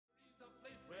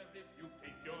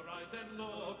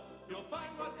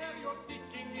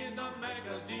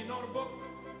magazine or book.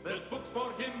 There's books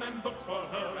for him and books for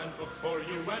her and books for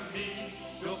you and me.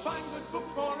 You'll find a book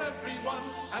for everyone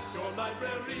at your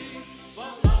library. La,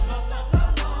 la, la, la,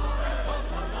 la,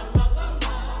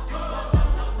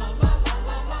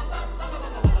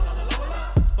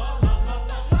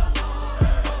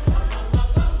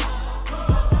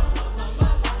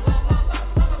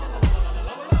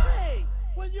 Hey,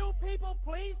 will you people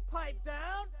please pipe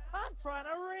down? I'm trying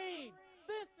to read.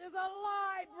 This is a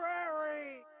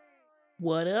library.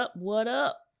 What up? What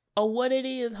up? Or what it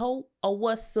is, ho? Or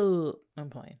what's up? I'm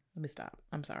playing. Let me stop.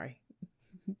 I'm sorry.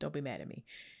 Don't be mad at me.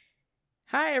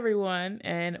 Hi, everyone,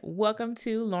 and welcome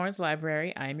to Lauren's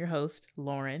Library. I am your host,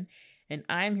 Lauren, and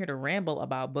I am here to ramble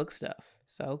about book stuff.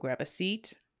 So grab a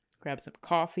seat, grab some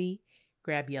coffee,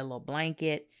 grab your little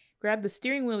blanket, grab the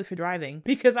steering wheel if you're driving,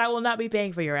 because I will not be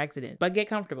paying for your accident. But get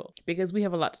comfortable, because we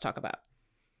have a lot to talk about.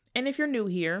 And if you're new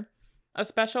here, a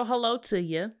special hello to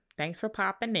you. Thanks for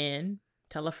popping in.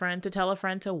 Tell a friend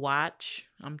to watch.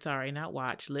 I'm sorry, not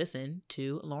watch. Listen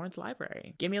to Lauren's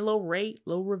Library. Give me a little rate,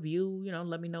 little review,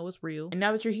 let me know it's real. And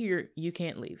now that you're here, you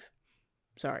can't leave.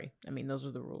 Sorry. I mean, those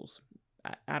are the rules.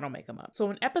 I don't make them up. So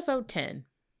in episode 10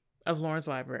 of Lauren's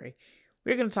Library,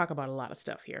 we're going to talk about a lot of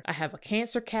stuff here. I have a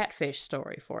cancer catfish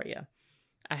story for you.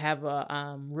 I have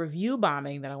a review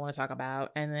bombing that I want to talk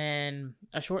about, and then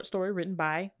a short story written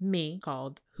by me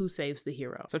called Who Saves the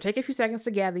Hero. So take a few seconds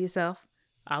to gather yourself.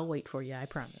 I'll wait for you, I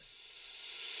promise.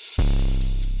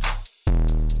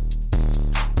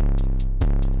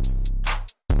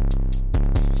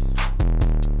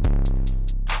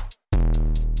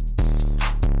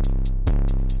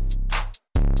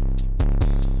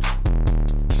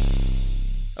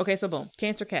 Okay, so boom,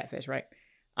 cancer catfish, right?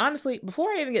 Honestly,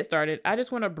 before I even get started, I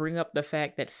just want to bring up the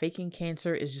fact that faking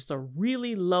cancer is just a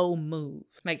really low move.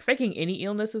 Like, faking any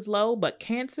illness is low, but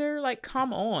cancer,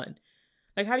 come on.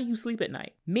 Like, how do you sleep at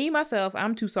night? Me, myself,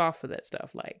 I'm too soft for that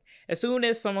stuff. Like, as soon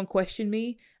as someone questioned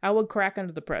me, I would crack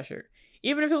under the pressure.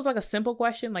 Even if it was a simple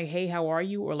question, like, hey, how are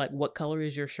you? Or what color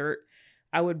is your shirt?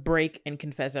 I would break and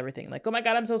confess everything. Like, oh my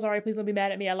God, I'm so sorry. Please don't be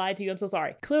mad at me. I lied to you. I'm so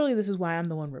sorry. Clearly, this is why I'm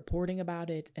the one reporting about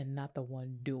it and not the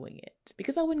one doing it.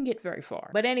 Because I wouldn't get very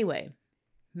far. But anyway,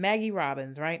 Maggie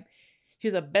Robbins, right?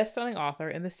 She's a best-selling author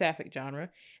in the sapphic genre,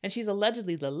 and she's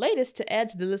allegedly the latest to add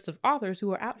to the list of authors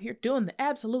who are out here doing the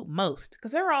absolute most.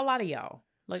 Because there are a lot of y'all.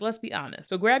 Let's be honest.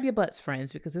 So grab your butts,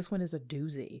 friends, because this one is a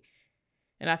doozy.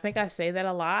 And I think I say that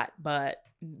a lot, but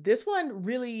this one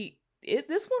really...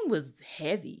 This one was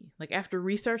heavy. After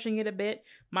researching it a bit,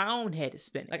 my own head is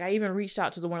spinning. I even reached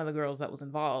out to one of the girls that was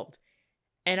involved.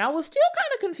 And I was still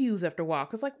kind of confused after a while.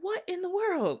 Because what in the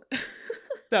world?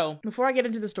 So, before I get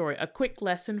into the story, a quick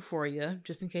lesson for you,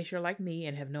 just in case you're like me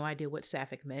and have no idea what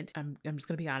sapphic meant. I'm just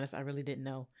going to be honest, I really didn't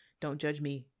know. Don't judge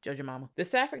me, judge your mama. The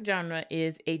sapphic genre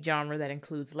is a genre that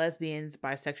includes lesbians,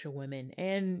 bisexual women,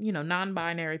 and,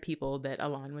 non-binary people that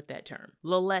align with that term.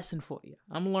 Little lesson for you.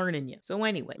 I'm learning you. So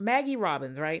anyway, Maggie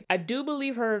Robbins, right? I do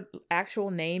believe her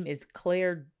actual name is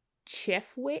Claire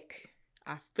Chefwick.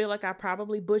 I feel like I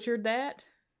probably butchered that,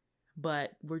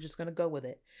 but we're just going to go with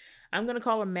it. I'm going to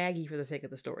call her Maggie for the sake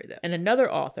of the story, though. And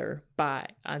another author by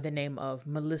the name of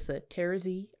Melissa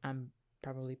Terzi, I'm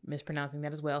probably mispronouncing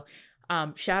that as well.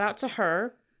 Shout out to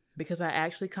her, because I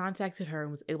actually contacted her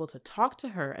and was able to talk to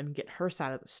her and get her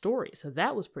side of the story. So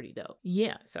that was pretty dope.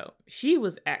 Yeah, so she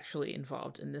was actually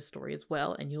involved in this story as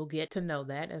well, and you'll get to know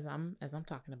that as I'm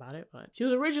talking about it. But she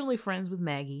was originally friends with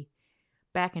Maggie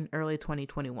back in early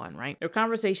 2021, right? Their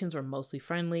conversations were mostly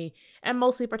friendly and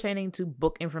mostly pertaining to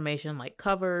book information like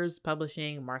covers,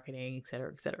 publishing, marketing,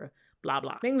 etc., blah,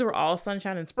 blah. Things were all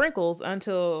sunshine and sprinkles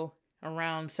until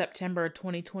around September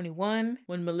 2021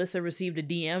 when Melissa received a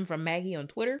DM from Maggie on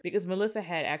Twitter, because Melissa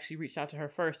had actually reached out to her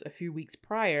first a few weeks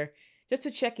prior just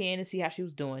to check in and see how she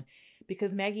was doing,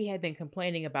 because Maggie had been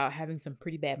complaining about having some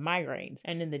pretty bad migraines.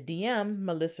 And in the DM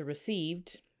Melissa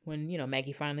received, when,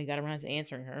 Maggie finally got around to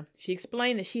answering her, she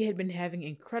explained that she had been having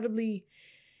incredibly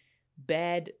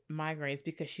bad migraines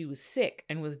because she was sick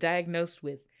and was diagnosed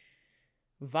with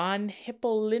von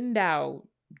Hippel-Lindau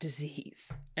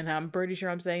disease. And I'm pretty sure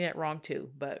I'm saying that wrong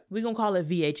too, but we're going to call it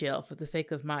VHL for the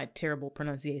sake of my terrible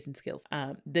pronunciation skills.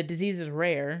 The disease is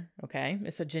rare, okay?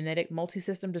 It's a genetic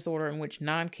multisystem disorder in which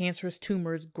non-cancerous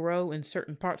tumors grow in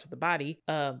certain parts of the body.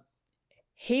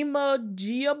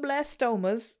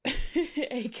 Hemangioblastomas,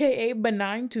 aka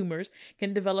benign tumors,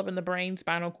 can develop in the brain,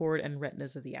 spinal cord, and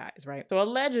retinas of the eyes, right? So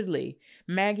allegedly,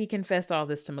 Maggie confessed all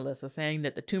this to Melissa, saying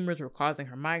that the tumors were causing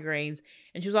her migraines,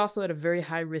 and she was also at a very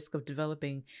high risk of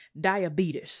developing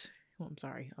diabetes, well, I'm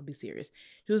sorry, I'll be serious.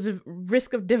 She was at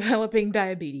risk of developing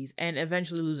diabetes and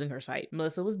eventually losing her sight.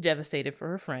 Melissa was devastated for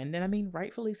her friend, and I mean,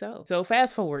 rightfully so. So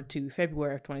fast forward to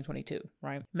February of 2022,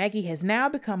 right? Maggie has now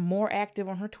become more active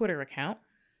on her Twitter account.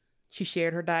 She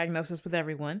shared her diagnosis with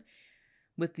everyone,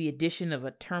 with the addition of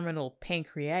a terminal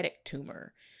pancreatic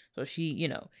tumor. So she,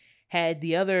 had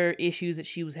the other issues that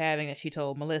she was having that she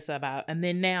told Melissa about. And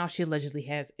then now she allegedly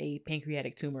has a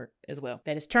pancreatic tumor as well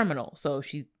that is terminal. So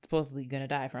she's supposedly going to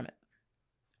die from it.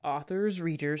 Authors,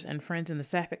 readers, and friends in the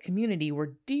Sapphic community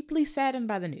were deeply saddened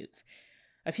by the news.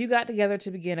 A few got together to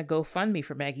begin a GoFundMe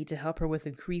for Maggie to help her with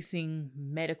increasing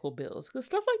medical bills. Because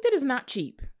stuff like that is not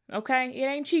cheap, okay? It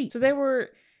ain't cheap. So they were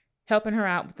helping her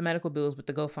out with the medical bills with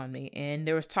the GoFundMe. And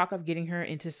there was talk of getting her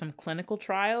into some clinical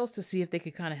trials to see if they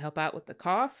could kind of help out with the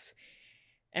costs.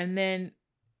 And then,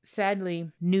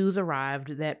 sadly, news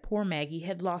arrived that poor Maggie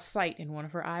had lost sight in one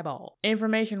of her eyeballs.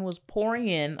 Information was pouring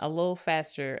in a little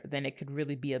faster than it could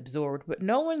really be absorbed, but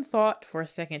no one thought for a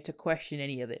second to question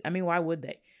any of it. I mean, why would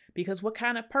they? Because what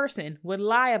kind of person would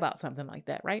lie about something like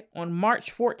that, right? On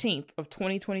March 14th of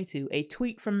 2022, a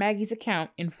tweet from Maggie's account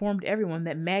informed everyone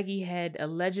that Maggie had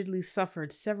allegedly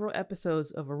suffered several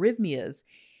episodes of arrhythmias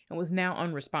and was now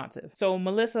unresponsive. So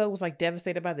Melissa was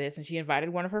devastated by this, and she invited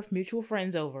one of her mutual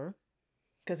friends over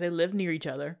because they lived near each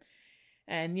other.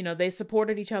 And, they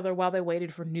supported each other while they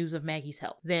waited for news of Maggie's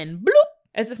health. Then, bloop!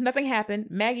 As if nothing happened,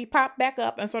 Maggie popped back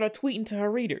up and started tweeting to her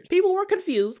readers. People were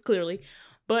confused, clearly,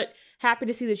 but happy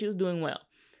to see that she was doing well.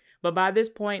 But by this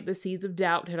point, the seeds of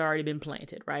doubt had already been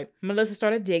planted, right? Melissa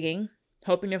started digging,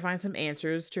 hoping to find some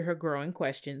answers to her growing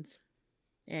questions.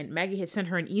 And Maggie had sent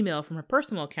her an email from her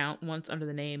personal account once under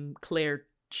the name Claire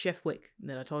Shefwick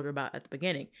that I told her about at the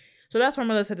beginning. So that's where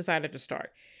Melissa decided to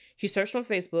start. She searched on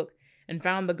Facebook and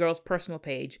found the girl's personal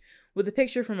page with a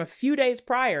picture from a few days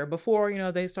prior before,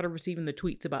 they started receiving the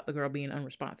tweets about the girl being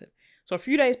unresponsive. So a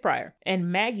few days prior.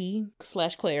 And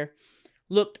Maggie/Claire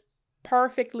looked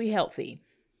perfectly healthy,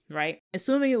 right?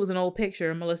 Assuming it was an old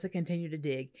picture, Melissa continued to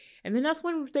dig. And then that's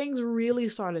when things really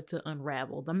started to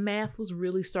unravel. The math was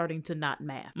really starting to not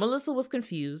math. Melissa was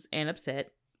confused and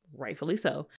upset, rightfully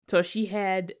so. So she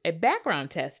had a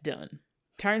background test done.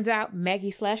 Turns out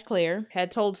Maggie/Claire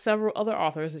had told several other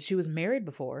authors that she was married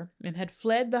before and had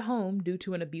fled the home due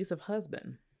to an abusive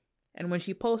husband. And when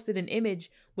she posted an image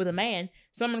with a man,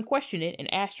 someone questioned it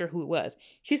and asked her who it was.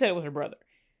 She said it was her brother.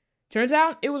 Turns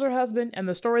out it was her husband, and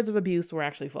the stories of abuse were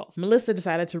actually false. Melissa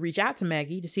decided to reach out to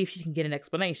Maggie to see if she can get an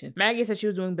explanation. Maggie said she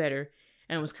was doing better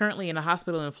and was currently in a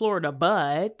hospital in Florida,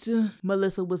 but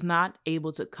Melissa was not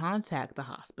able to contact the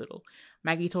hospital.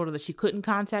 Maggie told her that she couldn't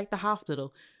contact the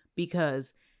hospital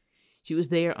because she was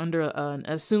there under an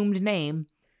assumed name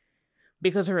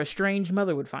because her estranged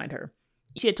mother would find her.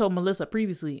 She had told Melissa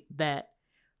previously that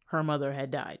her mother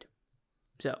had died.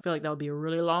 So I feel like that would be a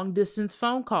really long distance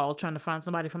phone call trying to find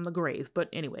somebody from the grave. But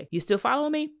anyway, you still follow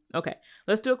me? Okay,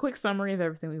 let's do a quick summary of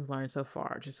everything we've learned so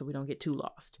far, just so we don't get too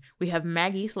lost. We have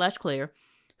Maggie/Claire,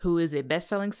 who is a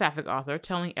best-selling Sapphic author,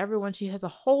 telling everyone she has a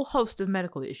whole host of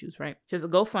medical issues, right? She has a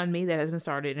GoFundMe that has been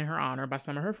started in her honor by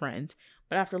some of her friends.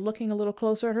 But after looking a little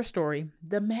closer at her story,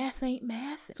 the math ain't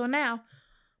math. So now,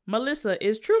 Melissa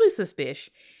is truly suspicious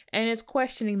and is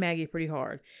questioning Maggie pretty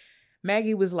hard.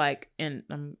 Maggie was like, and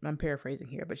I'm paraphrasing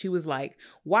here, but she was like,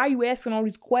 why are you asking all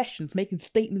these questions, making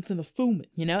statements and assuming,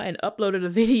 and uploaded a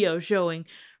video showing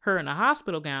her in a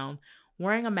hospital gown,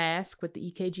 wearing a mask with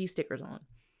the EKG stickers on.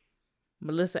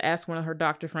 Melissa asked one of her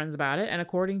doctor friends about it, and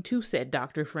according to said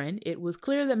doctor friend, it was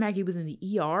clear that Maggie was in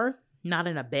the ER, not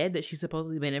in a bed that she's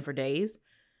supposedly been in for days.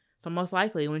 So most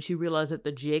likely, when she realized that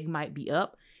the jig might be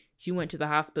up, she went to the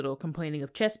hospital complaining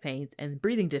of chest pains and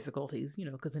breathing difficulties,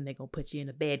 because then they're going to put you in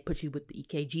a bed, put you with the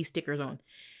EKG stickers on.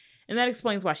 And that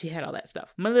explains why she had all that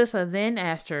stuff. Melissa then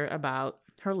asked her about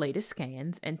her latest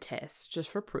scans and tests just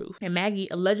for proof. And Maggie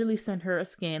allegedly sent her a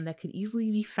scan that could easily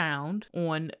be found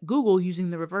on Google using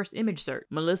the reverse image search.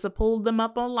 Melissa pulled them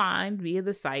up online via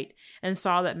the site and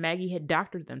saw that Maggie had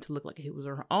doctored them to look like it was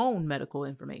her own medical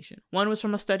information. One was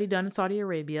from a study done in Saudi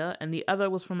Arabia, and the other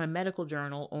was from a medical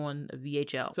journal on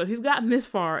VHL. So if you've gotten this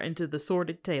far into the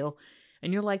sordid tale,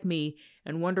 and you're like me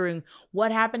and wondering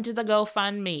what happened to the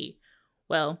GoFundMe,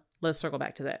 well, let's circle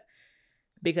back to that.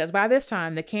 Because by this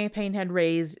time, the campaign had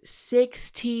raised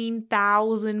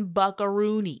 16,000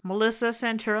 buckaroony. Melissa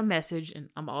sent her a message, and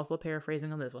I'm also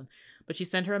paraphrasing on this one, but she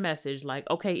sent her a message like,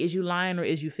 okay, is you lying or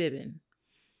is you fibbing?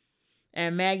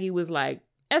 And Maggie was like,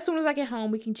 as soon as I get home,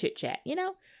 we can chit chat,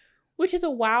 which is a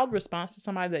wild response to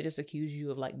somebody that just accused you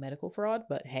of medical fraud.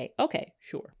 But hey, okay,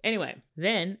 sure. Anyway,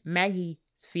 then Maggie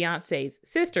fiance's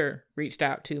sister reached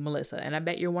out to Melissa. And I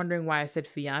bet you're wondering why I said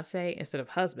fiance instead of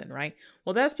husband, right?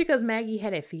 Well, that's because Maggie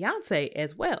had a fiance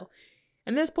as well.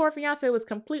 And this poor fiance was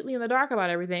completely in the dark about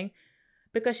everything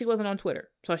because she wasn't on Twitter.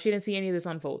 So she didn't see any of this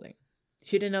unfolding.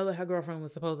 She didn't know that her girlfriend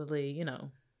was supposedly,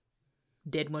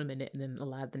 dead one minute and then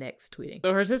alive the next, tweeting.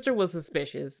 So her sister was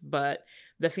suspicious, but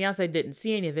the fiance didn't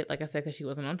see any of it, like I said, because she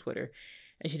wasn't on Twitter.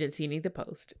 And she didn't see any of the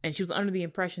post. And she was under the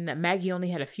impression that Maggie only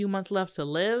had a few months left to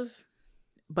live,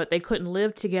 but they couldn't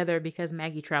live together because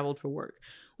Maggie traveled for work,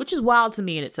 which is wild to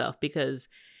me in itself, because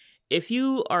if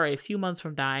you are a few months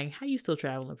from dying, how are you still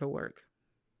traveling for work?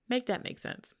 Make that make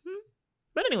sense.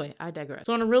 But anyway, I digress.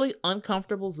 So in a really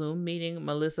uncomfortable Zoom meeting,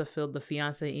 Melissa filled the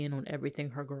fiance in on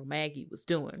everything her girl Maggie was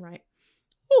doing, right?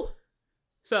 Whew.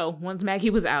 So once Maggie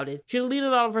was outed, she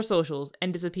deleted all of her socials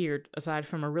and disappeared, aside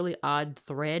from a really odd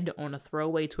thread on a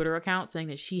throwaway Twitter account saying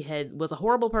that she was a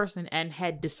horrible person and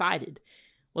had decided,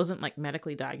 wasn't like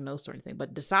medically diagnosed or anything,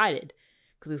 but decided,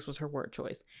 because this was her word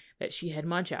choice, that she had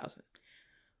Munchausen.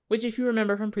 Which, if you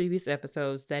remember from previous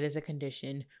episodes, that is a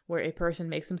condition where a person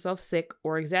makes himself sick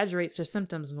or exaggerates their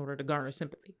symptoms in order to garner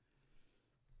sympathy.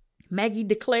 Maggie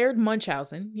declared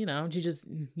Munchausen, she just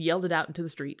yelled it out into the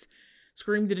streets,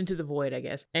 screamed it into the void, I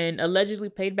guess, and allegedly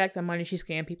paid back the money she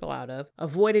scammed people out of,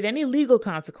 avoided any legal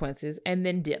consequences, and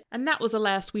then dipped. And that was the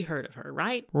last we heard of her,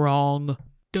 right? Wrong.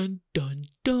 Dun, dun,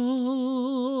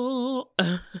 dun.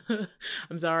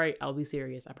 I'm sorry. I'll be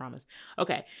serious. I promise.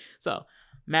 Okay. So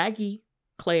Maggie,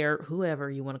 Claire, whoever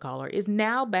you want to call her, is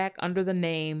now back under the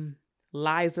name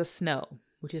Liza Snow,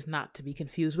 which is not to be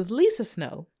confused with Lisa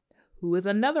Snow, who is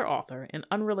another author and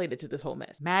unrelated to this whole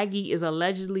mess. Maggie is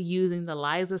allegedly using the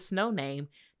Liza Snow name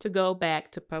to go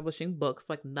back to publishing books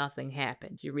like nothing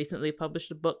happened. She recently published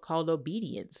a book called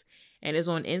Obedience and is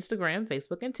on Instagram,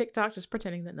 Facebook, and TikTok just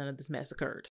pretending that none of this mess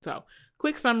occurred. So,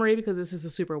 quick summary because this is a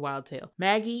super wild tale.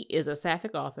 Maggie is a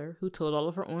sapphic author who told all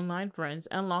of her online friends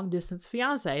and long-distance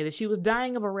fiancé that she was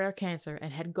dying of a rare cancer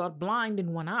and had gone blind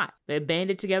in one eye. They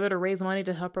banded together to raise money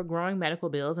to help her growing medical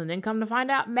bills, and then come to find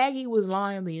out Maggie was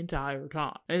lying the entire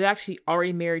time. And is actually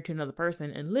already married to another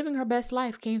person and living her best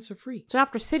life cancer-free. So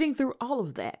after sitting through all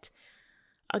of that,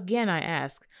 again I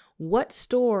ask, what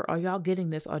store are y'all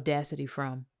getting this audacity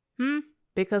from?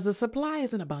 Because the supply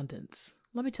is in abundance.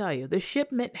 Let me tell you, the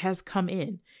shipment has come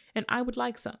in, and I would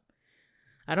like some.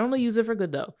 I'd only use it for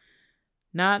good, though.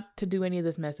 Not to do any of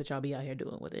this mess that y'all be out here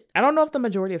doing with it. I don't know if the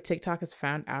majority of TikTok has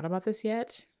found out about this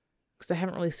yet, because I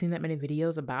haven't really seen that many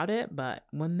videos about it, but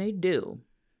when they do,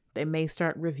 they may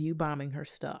start review bombing her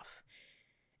stuff.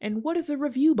 And what is a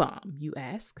review bomb, you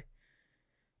ask?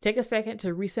 Take a second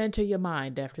to recenter your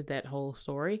mind after that whole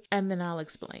story, and then I'll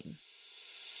explain.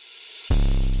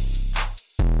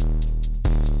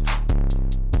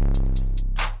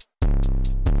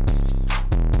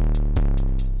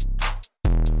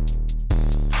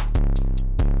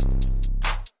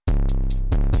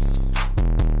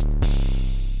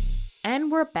 And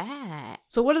we're back.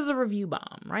 So what is a review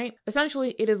bomb, right?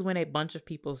 Essentially, it is when a bunch of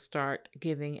people start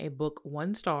giving a book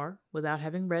 1 star without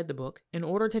having read the book in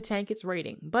order to tank its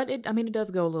rating. But it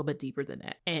does go a little bit deeper than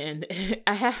that. And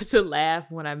I have to laugh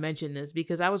when I mention this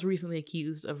because I was recently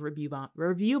accused of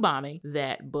review bombing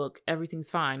that book, Everything's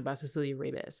Fine by Cecilia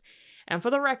Reyes. And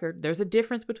for the record, there's a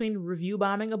difference between review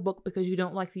bombing a book because you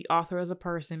don't like the author as a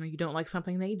person or you don't like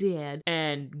something they did,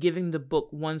 and giving the book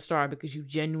 1 star because you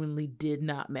genuinely did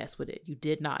not mess with it. You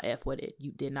did not F with it.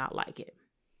 You did not like it.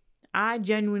 I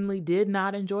genuinely did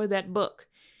not enjoy that book.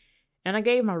 And I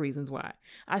gave my reasons why.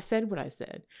 I said what I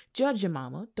said. Judge your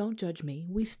mama. Don't judge me.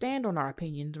 We stand on our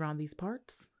opinions around these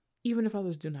parts, even if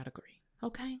others do not agree.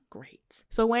 Okay, great.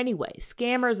 So anyway,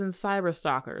 scammers and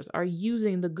cyberstalkers are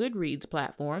using the Goodreads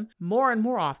platform more and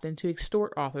more often to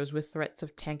extort authors with threats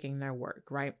of tanking their work,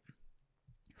 right?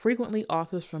 Frequently,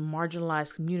 authors from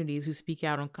marginalized communities who speak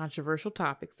out on controversial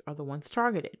topics are the ones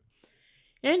targeted.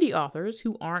 Indie authors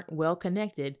who aren't well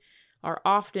connected are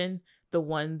often the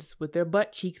ones with their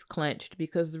butt cheeks clenched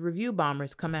because the review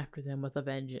bombers come after them with a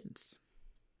vengeance.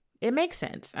 It makes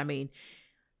sense. I mean,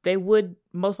 they would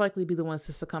most likely be the ones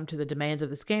to succumb to the demands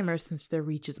of the scammers since their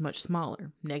reach is much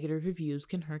smaller. Negative reviews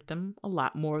can hurt them a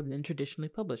lot more than traditionally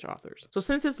published authors. So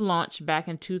since its launch back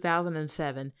in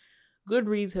 2007,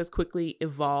 Goodreads has quickly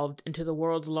evolved into the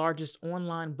world's largest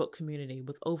online book community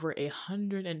with over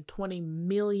 120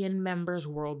 million members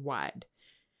worldwide.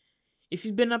 If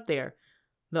you've been up there,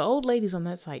 the old ladies on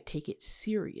that site take it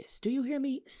serious. Do you hear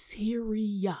me?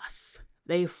 Serious.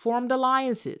 They formed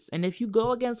alliances, and if you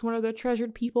go against one of their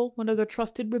treasured people, one of their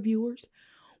trusted reviewers,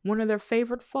 one of their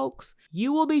favorite folks,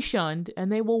 you will be shunned,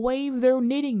 and they will wave their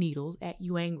knitting needles at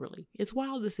you angrily. It's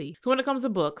wild to see. So when it comes to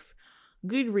books,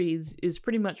 Goodreads is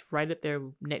pretty much right up there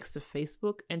next to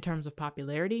Facebook in terms of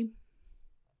popularity,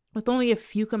 with only a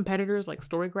few competitors like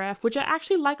Storygraph, which I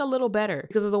actually like a little better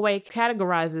because of the way it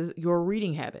categorizes your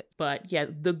reading habits. But yeah,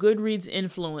 the Goodreads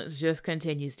influence just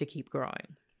continues to keep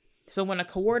growing. So when a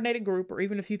coordinated group or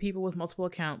even a few people with multiple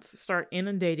accounts start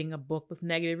inundating a book with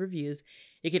negative reviews,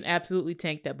 it can absolutely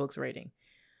tank that book's rating.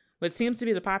 What seems to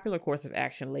be the popular course of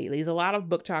action lately is a lot of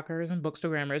book talkers and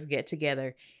bookstagrammers get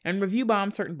together and review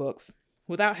bomb certain books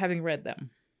without having read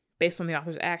them, based on the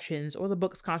author's actions or the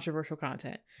book's controversial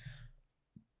content.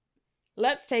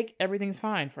 Let's take Everything's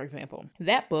Fine, for example.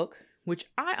 That book, which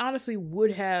I honestly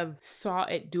would have saw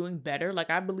it doing better, like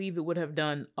I believe it would have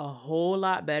done a whole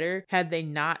lot better had they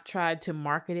not tried to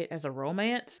market it as a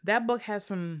romance. That book has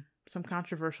some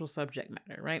controversial subject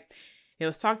matter, right? It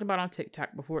was talked about on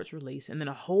TikTok before its release, and then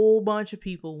a whole bunch of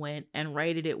people went and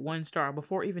rated it 1 star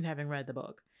before even having read the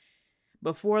book,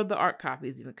 before the art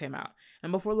copies even came out,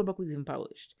 and before the book was even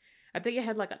published. I think it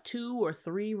had like a 2 or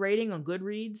 3 rating on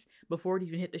Goodreads before it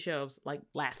even hit the shelves like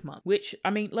last month, which, I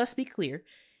mean, let's be clear,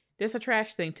 that's a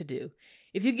trash thing to do.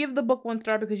 If you give the book 1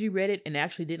 star because you read it and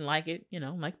actually didn't like it,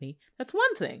 like me, that's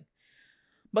one thing.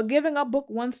 But giving a book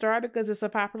 1 star because it's a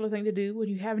popular thing to do when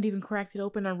you haven't even cracked it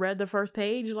open or read the first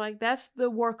page, like that's the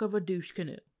work of a douche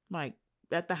canoe, like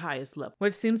at the highest level.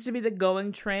 What seems to be the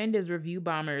going trend is review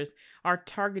bombers are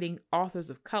targeting authors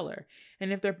of color.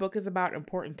 And if their book is about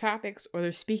important topics or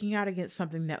they're speaking out against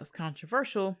something that was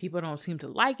controversial, people don't seem to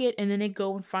like it, and then they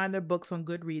go and find their books on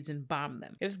Goodreads and bomb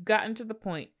them. It's gotten to the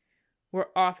point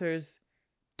where authors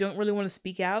don't really want to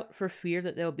speak out for fear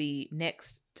that they'll be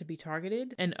next to be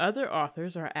targeted, and other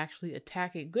authors are actually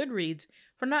attacking Goodreads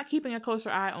for not keeping a closer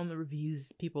eye on the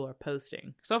reviews people are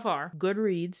posting. So far,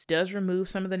 Goodreads does remove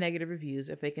some of the negative reviews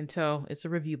if they can tell it's a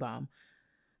review bomb,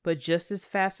 but just as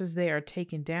fast as they are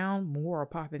taken down, more are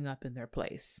popping up in their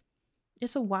place.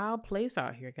 It's a wild place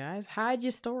out here, guys. Hide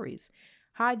your stories.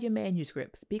 Hide your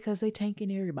manuscripts, because they tanking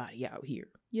everybody out here.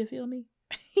 You feel me?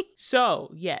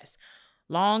 So, yes,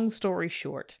 long story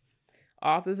short,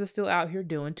 authors are still out here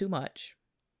doing too much.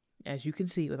 As you can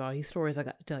see with all these stories I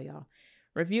got to tell y'all.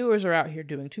 Reviewers are out here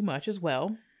doing too much as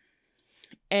well.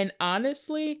 And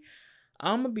honestly,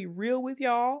 I'm going to be real with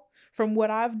y'all. From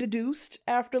what I've deduced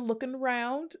after looking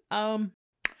around,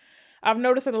 I've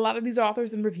noticed that a lot of these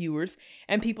authors and reviewers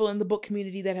and people in the book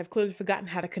community that have clearly forgotten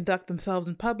how to conduct themselves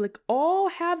in public all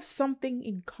have something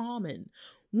in common.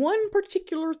 One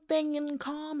particular thing in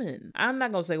common. I'm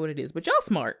not going to say what it is, but y'all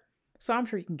smart. So I'm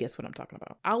sure you can guess what I'm talking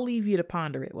about. I'll leave you to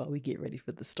ponder it while we get ready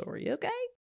for the story, okay?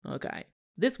 Okay.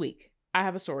 This week, I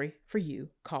have a story for you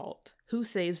called Who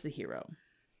Saves the Hero?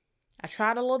 I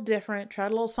tried a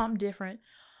little something different.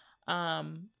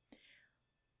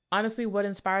 Honestly, what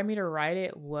inspired me to write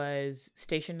it was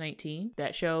Station 19.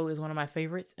 That show is one of my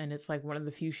favorites, and it's like one of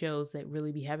the few shows that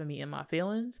really be having me in my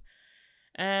feelings.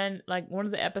 And like one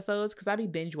of the episodes, because I be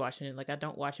binge watching it, like I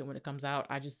don't watch it when it comes out,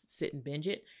 I just sit and binge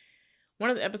it. One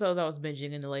of the episodes I was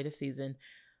binging in the latest season,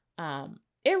 it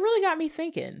really got me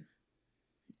thinking.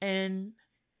 And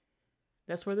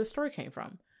that's where this story came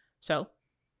from. So,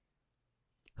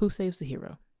 who saves the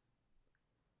hero?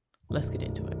 Let's get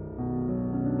into it.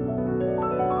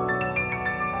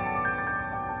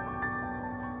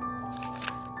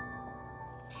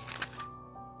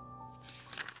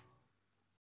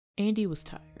 Andy was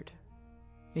tired.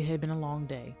 It had been a long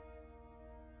day.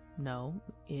 No,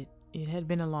 it had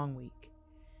been a long week.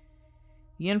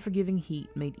 The unforgiving heat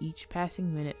made each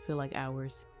passing minute feel like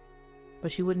hours,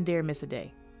 but she wouldn't dare miss a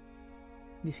day.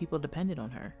 These people depended on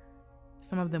her.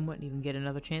 Some of them wouldn't even get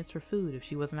another chance for food if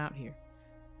she wasn't out here.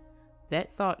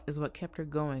 That thought is what kept her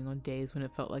going on days when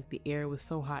it felt like the air was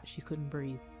so hot she couldn't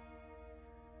breathe.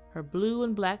 Her blue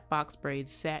and black box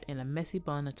braids sat in a messy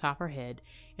bun atop her head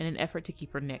in an effort to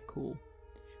keep her neck cool.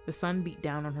 The sun beat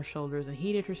down on her shoulders and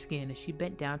heated her skin as she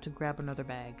bent down to grab another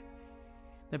bag.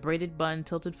 The braided bun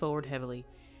tilted forward heavily.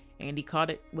 Andy caught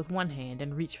it with one hand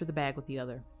and reached for the bag with the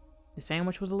other. The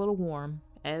sandwich was a little warm,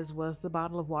 as was the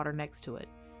bottle of water next to it.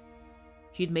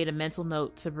 She'd made a mental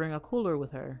note to bring a cooler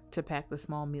with her to pack the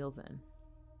small meals in.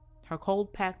 Her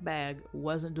cold-packed bag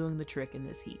wasn't doing the trick in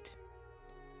this heat.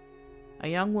 A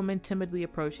young woman timidly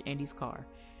approached Andy's car.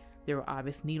 There were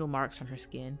obvious needle marks on her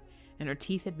skin, and her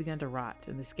teeth had begun to rot,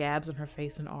 and the scabs on her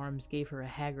face and arms gave her a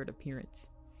haggard appearance.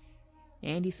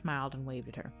 Andy smiled and waved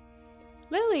at her.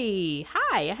 "Lily!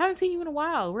 Hi! I haven't seen you in a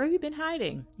while. Where have you been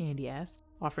hiding?" Andy asked,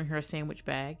 offering her a sandwich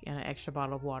bag and an extra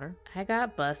bottle of water. "I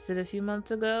got busted a few months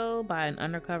ago by an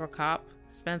undercover cop.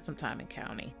 Spent some time in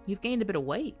county." "You've gained a bit of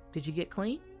weight. Did you get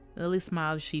clean?" Lily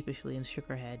smiled sheepishly and shook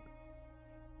her head.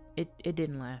 It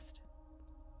didn't last.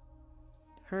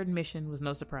 Her admission was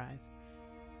no surprise.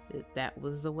 That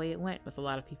was the way it went with a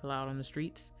lot of people out on the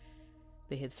streets.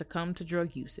 They had succumbed to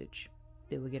drug usage.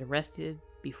 They would get arrested,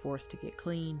 be forced to get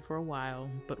clean for a while,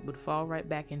 but would fall right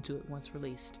back into it once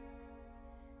released.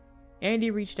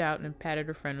 Andy reached out and patted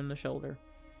her friend on the shoulder.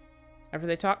 After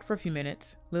they talked for a few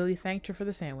minutes, Lily thanked her for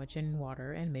the sandwich and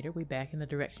water and made her way back in the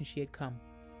direction she had come.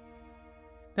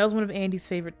 That was one of Andy's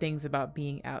favorite things about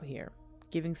being out here,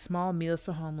 giving small meals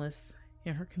to homeless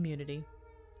in her community.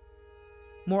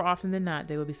 More often than not,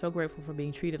 they would be so grateful for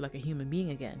being treated like a human being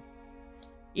again.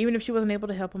 Even if she wasn't able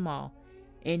to help them all,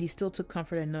 Andy still took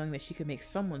comfort in knowing that she could make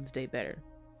someone's day better,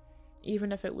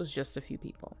 even if it was just a few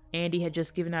people. Andy had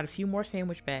just given out a few more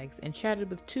sandwich bags and chatted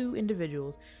with 2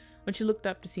 individuals when she looked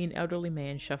up to see an elderly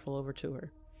man shuffle over to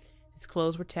her. His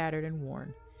clothes were tattered and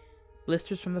worn.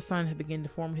 Blisters from the sun had begun to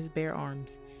form his bare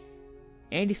arms.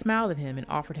 Andy smiled at him and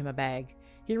offered him a bag.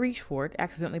 He reached for it,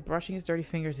 accidentally brushing his dirty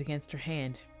fingers against her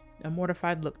hand. A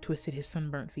mortified look twisted his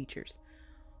sunburnt features.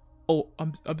 "Oh,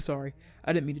 I'm sorry.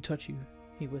 I didn't mean to touch you,"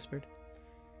 he whispered.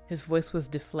 His voice was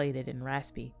deflated and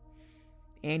raspy.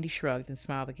 Andy shrugged and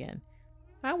smiled again.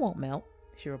 "I won't melt,"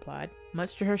 she replied.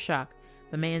 Much to her shock,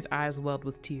 the man's eyes welled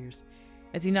with tears.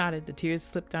 As he nodded, the tears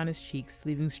slipped down his cheeks,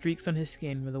 leaving streaks on his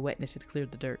skin where the wetness had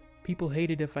cleared the dirt. "People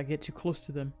hate it if I get too close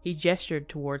to them." He gestured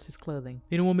towards his clothing.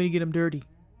 "They don't want me to get them dirty."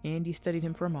 Andy studied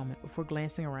him for a moment before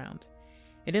glancing around.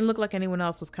 It didn't look like anyone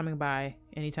else was coming by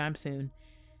anytime soon.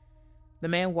 The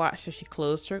man watched as she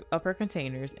closed up her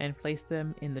containers and placed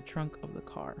them in the trunk of the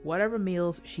car. Whatever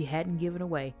meals she hadn't given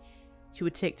away, she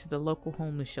would take to the local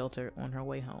homeless shelter on her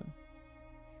way home.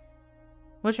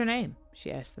 "What's your name?"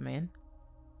 she asked the man.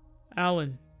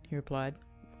 "Alan," he replied,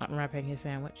 unwrapping his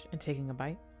sandwich and taking a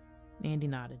bite. Andy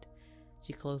nodded.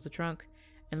 She closed the trunk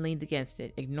and leaned against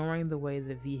it, ignoring the way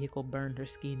the vehicle burned her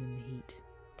skin in the heat.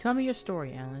 "Tell me your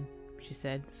story, Alan," she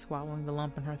said, swallowing the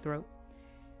lump in her throat.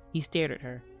 He stared at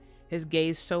her, his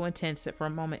gaze so intense that for a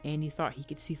moment Andy thought he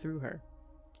could see through her.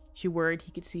 She worried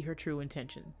he could see her true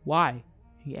intention. "Why?"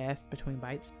 he asked between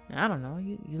bites. "I don't know.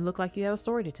 You look like you have a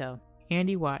story to tell."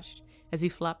 Andy watched as he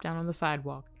flopped down on the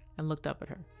sidewalk and looked up at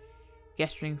her,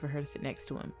 gesturing for her to sit next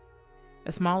to him.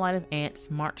 A small line of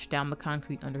ants marched down the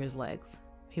concrete under his legs.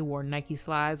 He wore Nike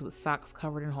slides with socks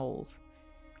covered in holes.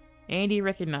 Andy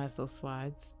recognized those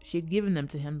slides. She had given them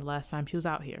to him the last time she was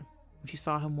out here, when she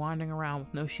saw him wandering around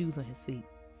with no shoes on his feet.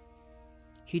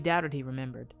 She doubted he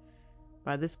remembered.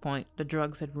 By this point, the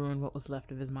drugs had ruined what was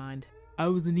left of his mind. "I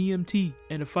was an EMT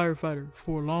and a firefighter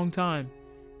for a long time,"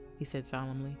 he said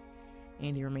solemnly.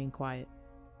 Andy remained quiet.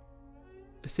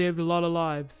 "I saved a lot of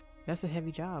lives." "That's a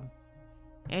heavy job."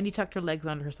 Andy tucked her legs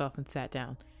under herself and sat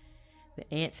down.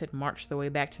 The ants had marched their way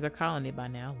back to their colony by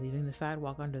now, leaving the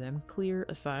sidewalk under them clear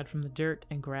aside from the dirt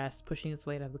and grass pushing its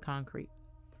way out of the concrete.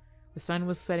 The sun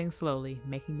was setting slowly,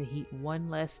 making the heat 1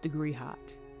 less degree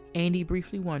hot. Andy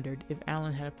briefly wondered if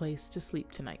Alan had a place to sleep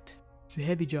tonight. "It's a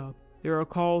heavy job. There are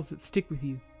calls that stick with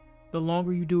you. The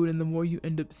longer you do it and the more you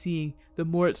end up seeing, the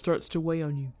more it starts to weigh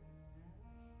on you."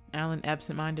 Alan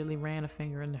absent-mindedly ran a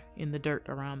finger in the dirt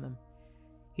around them.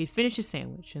 He'd finished his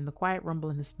sandwich, and the quiet rumble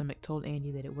in his stomach told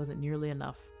Andy that it wasn't nearly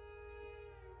enough.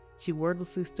 She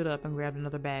wordlessly stood up and grabbed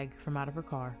another bag from out of her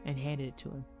car and handed it to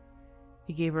him.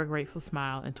 He gave her a grateful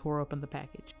smile and tore open the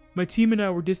package. "My team and I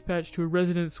were dispatched to a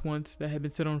residence once that had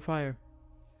been set on fire."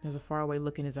 There was a faraway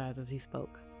look in his eyes as he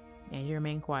spoke. Andy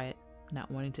remained quiet,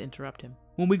 not wanting to interrupt him.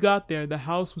 "When we got there, the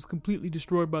house was completely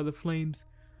destroyed by the flames.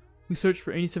 We searched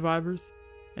for any survivors,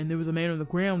 and there was a man on the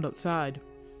ground outside.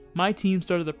 My team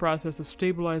started the process of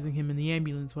stabilizing him in the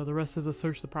ambulance while the rest of us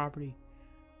searched the property.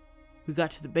 We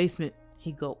got to the basement."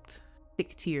 He gulped.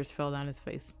 Thick tears fell down his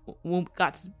face. "When we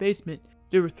got to the basement,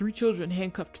 there were 3 children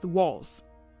handcuffed to the walls.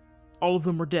 All of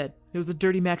them were dead. There was a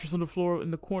dirty mattress on the floor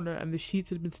in the corner, and the sheets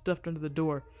had been stuffed under the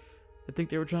door. I think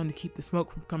they were trying to keep the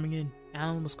smoke from coming in."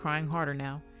 Alan was crying harder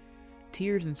now.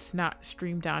 Tears and snot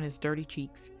streamed down his dirty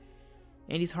cheeks.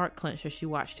 Andy's heart clenched as she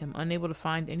watched him, unable to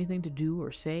find anything to do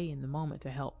or say in the moment to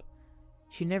help.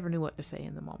 She never knew what to say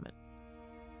in the moment.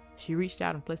 She reached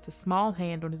out and placed a small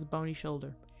hand on his bony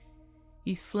shoulder.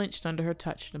 He flinched under her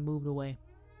touch and moved away.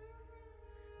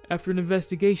 "After an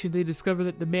investigation, they discovered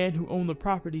that the man who owned the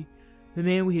property, the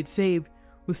man we had saved,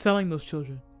 was selling those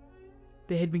children.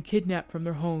 They had been kidnapped from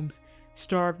their homes,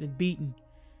 starved and beaten.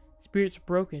 Spirits were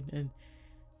broken, and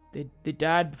they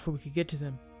died before we could get to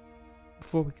them,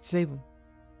 before we could save them."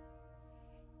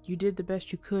 "You did the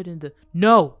best you could in the—"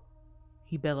 "No!"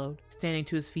 he bellowed, standing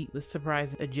to his feet with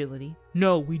surprising agility.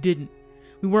 "No, we didn't.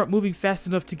 We weren't moving fast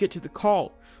enough to get to the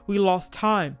call. We lost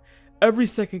time. Every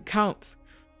second counts.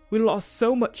 We lost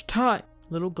so much time."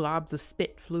 Little globs of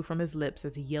spit flew from his lips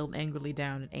as he yelled angrily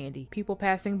down at Andy. People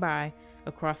passing by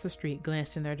across the street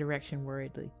glanced in their direction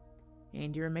worriedly.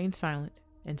 Andy remained silent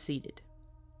and seated.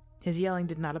 His yelling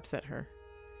did not upset her.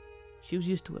 She was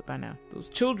used to it by now. Those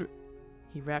children!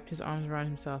 He wrapped his arms around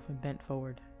himself and bent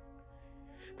forward.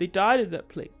 They died in that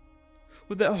place.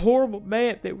 With that horrible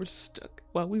man, they were stuck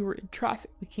while we were in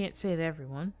traffic. We can't save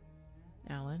everyone,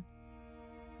 Alan.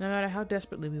 No matter how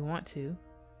desperately we want to,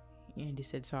 Andy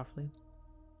said softly.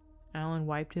 Alan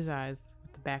wiped his eyes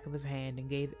with the back of his hand and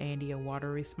gave Andy a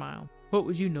watery smile. What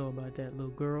would you know about that,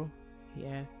 little girl? He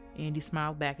asked. Andy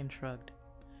smiled back and shrugged.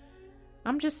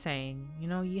 I'm just saying,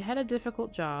 you had a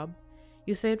difficult job.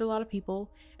 You saved a lot of people,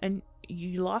 and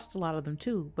you lost a lot of them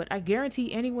too, but I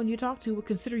guarantee anyone you talk to would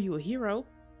consider you a hero.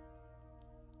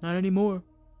 Not anymore.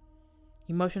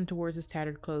 He motioned towards his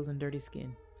tattered clothes and dirty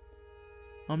skin.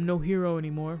 I'm no hero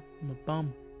anymore. I'm a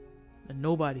bum. A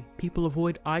nobody. People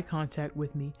avoid eye contact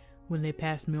with me when they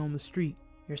pass me on the street.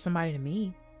 You're somebody to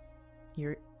me.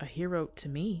 You're a hero to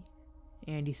me,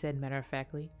 Andy said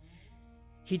matter-of-factly.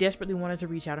 She desperately wanted to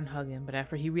reach out and hug him, but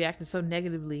after he reacted so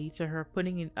negatively to her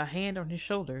putting a hand on his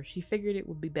shoulder, she figured it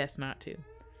would be best not to. It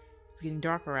was getting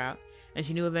darker out, and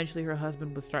she knew eventually her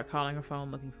husband would start calling her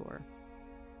phone looking for her.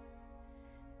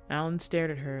 Alan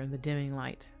stared at her in the dimming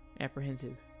light,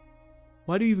 apprehensive.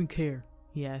 Why do you even care?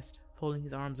 He asked, folding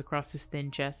his arms across his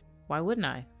thin chest. Why wouldn't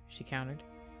I? She countered.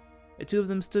 The two of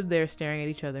them stood there staring at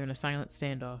each other in a silent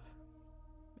standoff.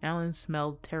 Alan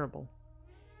smelled terrible.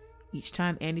 Each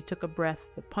time Andy took a breath,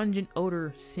 the pungent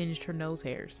odor singed her nose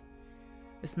hairs.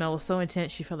 The smell was so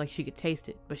intense she felt like she could taste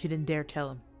it, but she didn't dare tell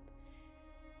him.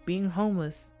 Being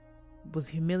homeless was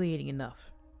humiliating enough.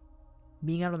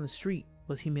 Being out on the street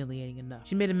was humiliating enough.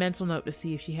 She made a mental note to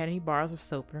see if she had any bars of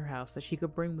soap in her house that she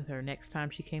could bring with her next time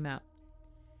she came out.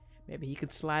 Maybe he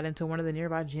could slide into one of the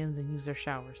nearby gyms and use their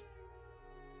showers.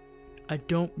 I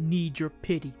don't need your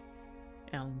pity,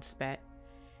 Alan spat.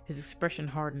 His expression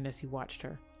hardened as he watched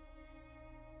her.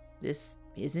 This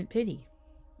isn't pity.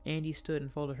 Andy stood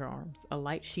and folded her arms. A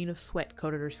light sheen of sweat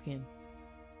coated her skin.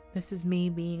 This is me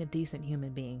being a decent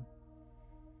human being.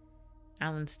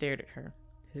 Alan stared at her.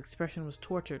 His expression was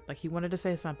tortured, like he wanted to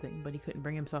say something, but he couldn't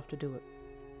bring himself to do it.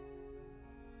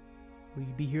 Will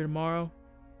you be here tomorrow?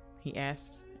 He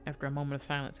asked, after a moment of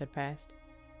silence had passed.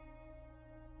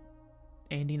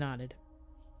 Andy nodded.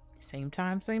 Same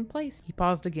time, same place. He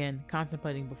paused again,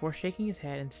 contemplating before shaking his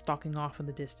head and stalking off in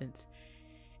the distance.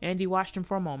 Andy watched him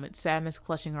for a moment, sadness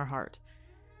clutching her heart.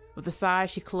 With a sigh,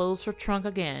 she closed her trunk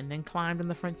again and climbed in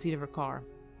the front seat of her car.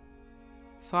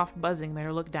 Soft buzzing made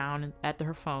her look down at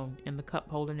her phone in the cup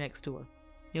holder next to her.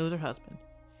 It was her husband.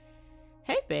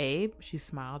 Hey, babe, she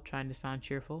smiled, trying to sound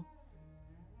cheerful.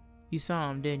 You saw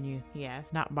him, didn't you? He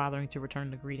asked, not bothering to return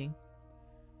the greeting.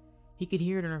 He could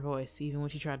hear it in her voice, even when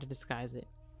she tried to disguise it.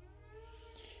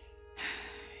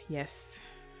 Yes,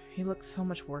 he looked so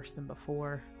much worse than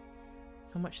before.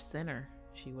 So much thinner,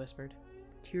 she whispered.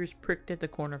 Tears pricked at the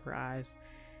corner of her eyes.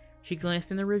 She glanced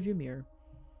in the rearview mirror,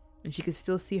 and she could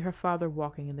still see her father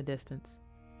walking in the distance.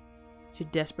 She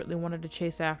desperately wanted to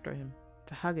chase after him,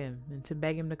 to hug him, and to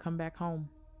beg him to come back home.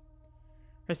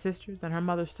 Her sisters and her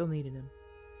mother still needed him.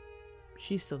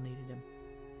 She still needed him.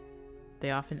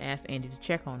 They often asked Andy to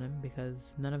check on him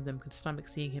because none of them could stomach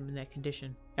seeing him in that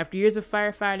condition. After years of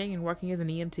firefighting and working as an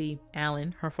EMT,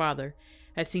 Alan, her father,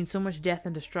 had seen so much death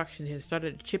and destruction it had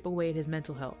started to chip away at his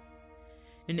mental health.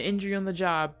 An injury on the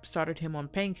job started him on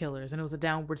painkillers, and it was a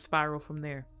downward spiral from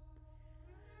there.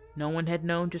 No one had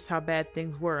known just how bad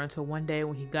things were until one day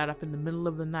when he got up in the middle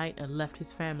of the night and left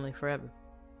his family forever.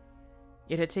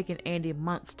 It had taken Andy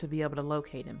months to be able to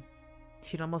locate him.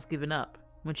 She'd almost given up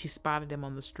when she spotted him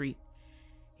on the street.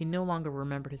 He no longer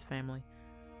remembered his family.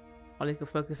 All he could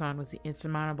focus on was the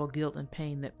insurmountable guilt and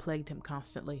pain that plagued him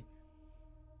constantly.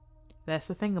 That's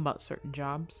the thing about certain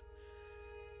jobs.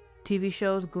 TV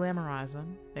shows glamorize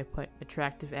them. They put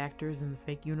attractive actors in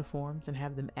fake uniforms and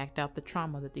have them act out the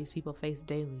trauma that these people face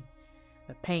daily.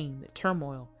 The pain, the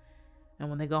turmoil. And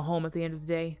when they go home at the end of the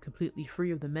day, completely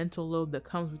free of the mental load that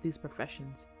comes with these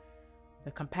professions.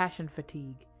 The compassion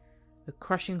fatigue. The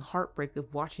crushing heartbreak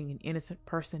of watching an innocent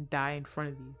person die in front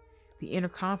of you. The inner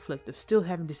conflict of still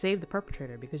having to save the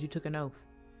perpetrator because you took an oath.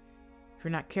 If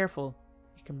you're not careful,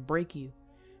 it can break you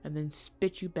and then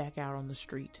spit you back out on the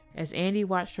street. As Andy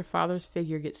watched her father's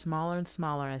figure get smaller and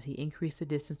smaller as he increased the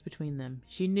distance between them,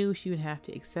 she knew she would have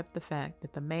to accept the fact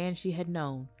that the man she had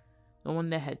known, the one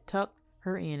that had tucked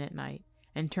her in at night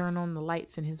and turned on the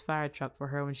lights in his fire truck for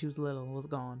her when she was little, was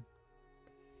gone.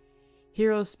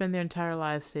 Heroes spend their entire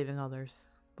lives saving others,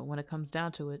 but when it comes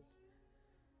down to it,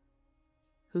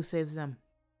 who saves them?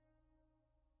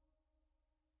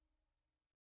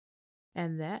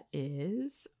 And that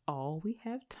is all we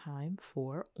have time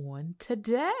for on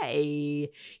today.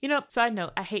 Side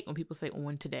note, I hate when people say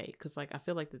on today because I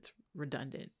feel like that's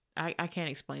redundant. I can't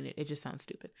explain it. It just sounds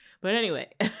stupid. But anyway,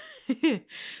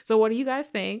 so what do you guys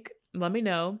think? Let me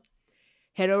know.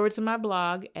 Head over to my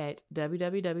blog at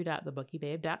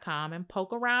www.thebookiebabe.com and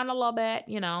poke around a little bit,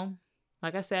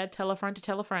 Like I said, tell a friend to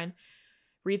tell a friend.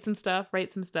 Read some stuff,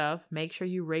 rate some stuff. Make sure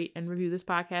you rate and review this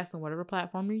podcast on whatever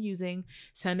platform you're using.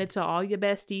 Send it to all your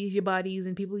besties, your buddies,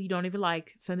 and people you don't even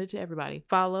like. Send it to everybody.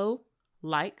 Follow,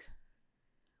 like,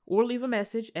 or leave a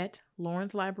message at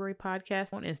Lauren's Library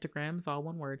Podcast on Instagram. It's all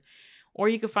one word. Or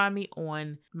you can find me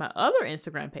on my other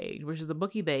Instagram page, which is the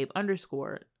Bookie Babe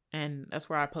 _. And that's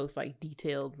where I post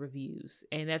detailed reviews.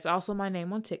 And that's also my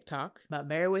name on TikTok. But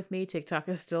bear with me, TikTok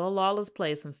is still a lawless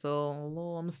place. I'm still a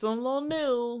little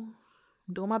new.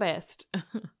 I'm doing my best.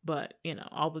 But,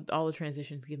 all the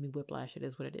transitions give me whiplash. It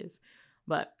is what it is.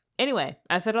 But anyway,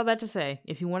 I said all that to say,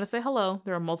 if you want to say hello,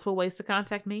 there are multiple ways to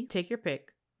contact me. Take your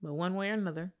pick. But one way or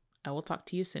another, I will talk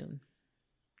to you soon.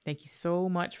 Thank you so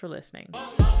much for listening.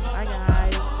 Bye,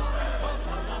 guys.